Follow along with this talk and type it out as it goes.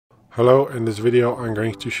Hello, in this video I'm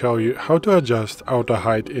going to show you how to adjust auto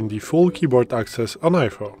hide in the full keyboard access on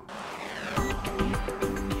iPhone.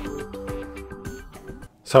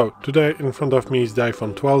 So today in front of me is the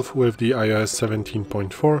iPhone 12 with the iOS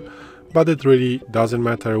 17.4, but it really doesn't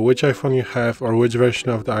matter which iPhone you have or which version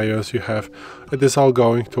of the iOS you have, it is all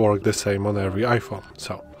going to work the same on every iPhone.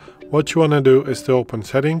 So what you want to do is to open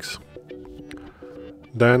settings,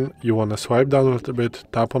 then you want to swipe down a little bit,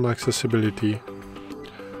 tap on accessibility,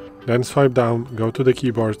 then swipe down, go to the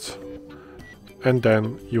keyboards, and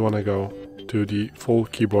then you want to go to the full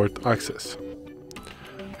keyboard access.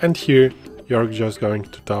 And here you're just going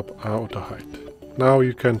to tap auto hide. Now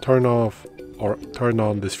you can turn off or turn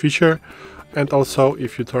on this feature, and also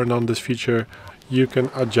if you turn on this feature you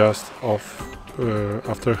can adjust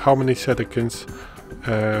after how many seconds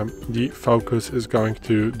the focus is going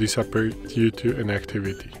to disappear due to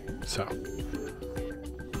inactivity. So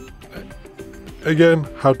again,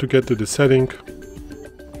 how to get to the setting.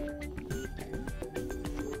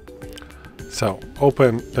 So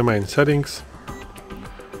open the main settings,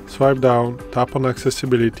 swipe down, tap on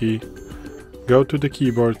accessibility, go to the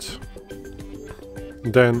keyboards,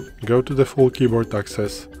 then go to the full keyboard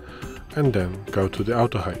access, and then go to the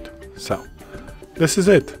auto hide. So this is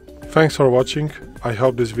it. Thanks for watching. I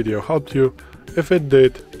hope this video helped you. If it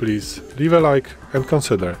did, please leave a like and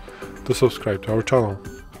consider to subscribe to our channel.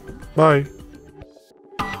 Bye!